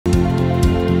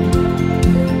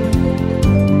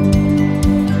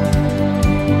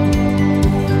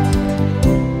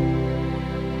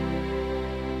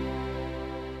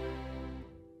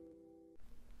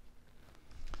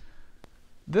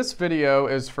This video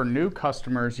is for new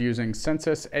customers using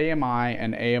Sensus AMI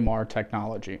and AMR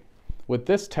technology. With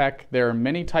this tech, there are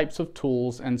many types of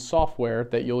tools and software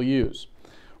that you'll use.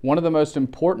 One of the most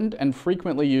important and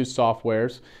frequently used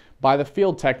softwares by the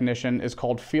field technician is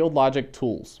called FieldLogic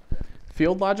Tools.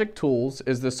 FieldLogic Tools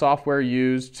is the software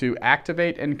used to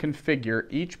activate and configure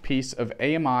each piece of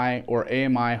AMI or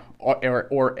AMR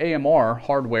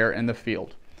hardware in the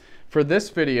field. For this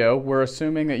video, we're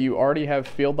assuming that you already have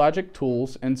FieldLogic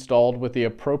Tools installed with the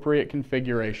appropriate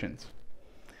configurations.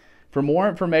 For more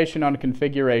information on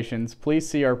configurations, please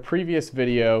see our previous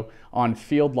video on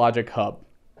FieldLogic Hub.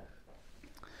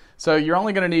 So you're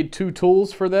only going to need two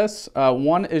tools for this.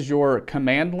 One is your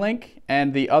command link,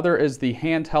 and the other is the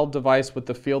handheld device with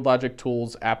the FieldLogic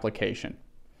Tools application.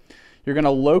 You're going to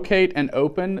locate and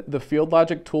open the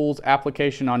FieldLogic Tools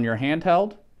application on your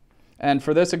handheld. And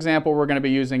for this example, we're going to be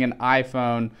using an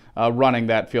iPhone running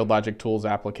that FieldLogic Tools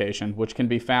application, which can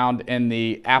be found in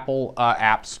the Apple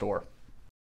App Store.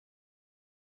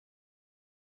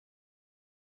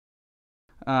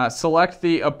 Select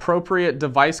the appropriate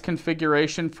device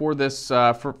configuration for this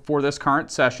current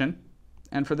session.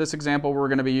 And for this example, we're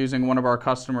going to be using one of our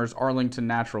customers, Arlington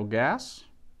Natural Gas.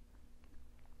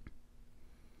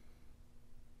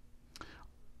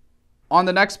 On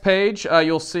the next page,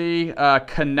 you'll see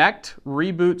Connect,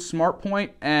 Reboot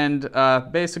SmartPoint,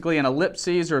 and basically an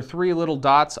ellipses or three little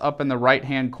dots up in the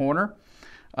right-hand corner.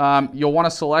 You'll want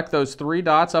to select those three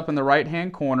dots up in the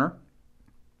right-hand corner,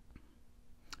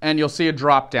 and you'll see a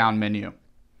drop-down menu.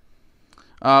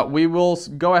 We will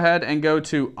go ahead and go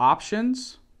to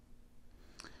Options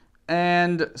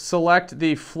and select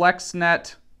the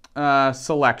FlexNet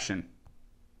selection.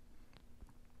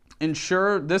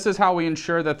 This is how we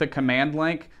ensure that the command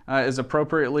link is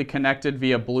appropriately connected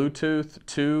via Bluetooth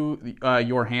to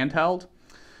your handheld.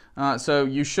 So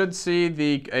you should see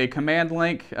a command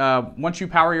link. Once you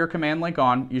power your command link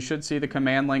on, you should see the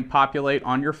command link populate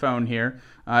on your phone here.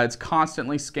 It's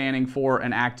constantly scanning for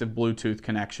an active Bluetooth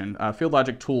connection.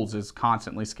 FieldLogic Tools is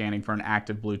constantly scanning for an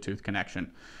active Bluetooth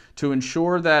connection. To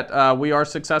ensure that we are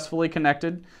successfully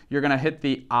connected, you're going to hit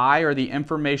the I or the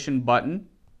information button,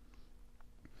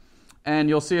 and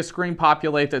you'll see a screen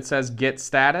populate that says Get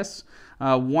Status.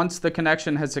 Once the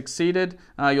connection has succeeded,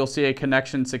 you'll see a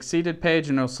Connection Succeeded page,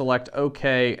 and you'll select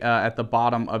OK at the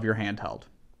bottom of your handheld.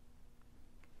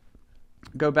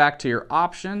 Go back to your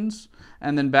options,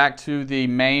 and then back to the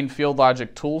main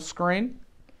FieldLogic Tools screen.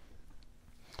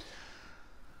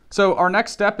 So our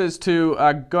next step is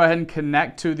to go ahead and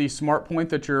connect to the smart point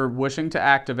that you're wishing to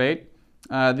activate.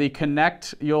 The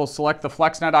connect, you'll select the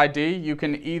FlexNet ID. You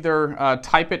can either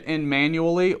type it in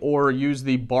manually or use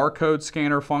the barcode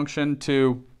scanner function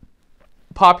to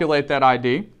populate that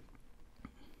ID.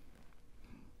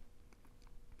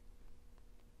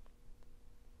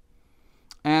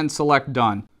 And select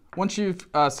Done. Once you've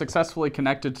successfully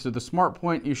connected to the smart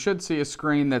point, you should see a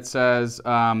screen that says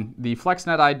the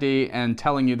FlexNet ID and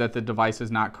telling you that the device is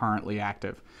not currently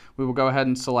active. We will go ahead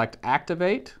and select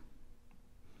Activate.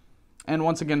 And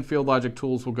once again, FieldLogic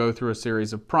Tools will go through a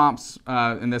series of prompts,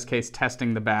 in this case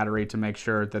testing the battery to make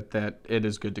sure that it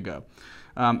is good to go.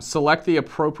 Select the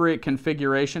appropriate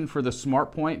configuration for the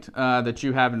smart point that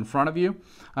you have in front of you.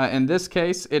 In this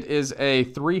case, it is a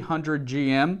 300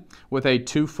 GM with a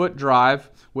 2-foot drive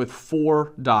with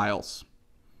 4 dials.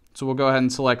 So we'll go ahead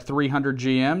and select 300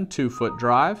 GM, 2-foot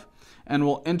drive, and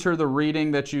we'll enter the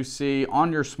reading that you see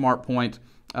on your smart point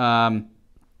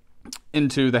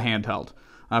into the handheld.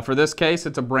 For this case,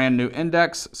 it's a brand new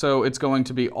index, so it's going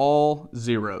to be all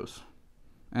zeros.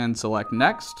 And select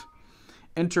Next.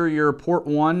 Enter your port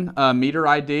 1 meter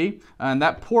ID, and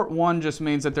that port 1 just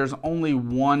means that there's only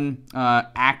one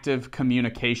active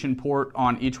communication port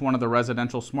on each one of the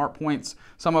residential smart points.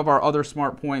 Some of our other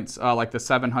smart points, like the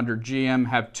 700 GM,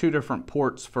 have 2 different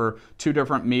ports for 2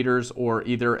 different meters, or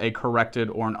either a corrected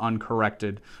or an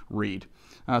uncorrected read.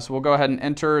 So we'll go ahead and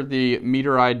enter the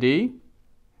meter ID.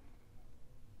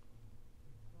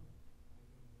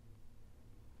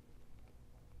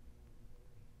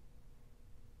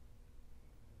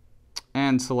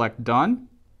 And select Done.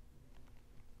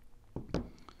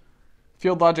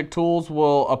 FieldLogic Tools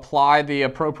will apply the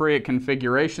appropriate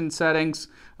configuration settings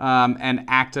and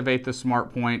activate the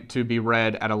smart point to be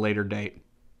read at a later date.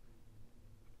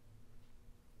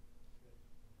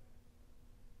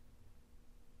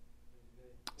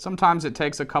 Sometimes it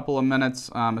takes a couple of minutes,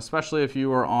 especially if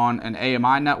you are on an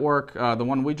AMI network. The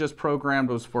one we just programmed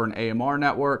was for an AMR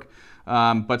network.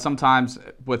 But sometimes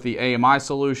with the AMI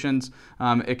solutions,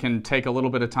 it can take a little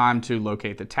bit of time to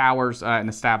locate the towers and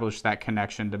establish that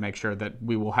connection to make sure that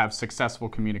we will have successful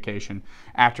communication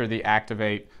after the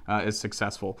activate is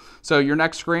successful. So your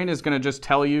next screen is going to just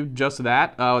tell you just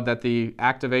that, that the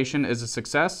activation is a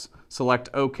success. Select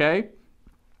OK.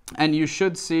 And you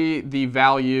should see the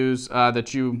values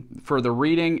that you, for the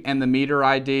reading and the meter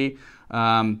ID,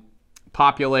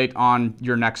 populate on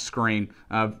your next screen.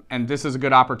 And this is a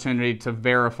good opportunity to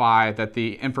verify that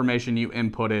the information you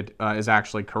inputted is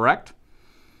actually correct.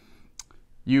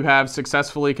 You have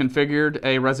successfully configured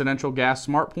a residential gas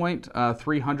smart point,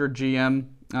 300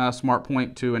 GM smart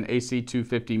point to an AC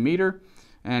 250 meter,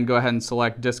 and go ahead and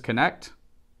select disconnect.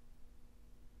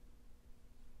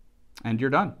 And you're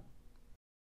done.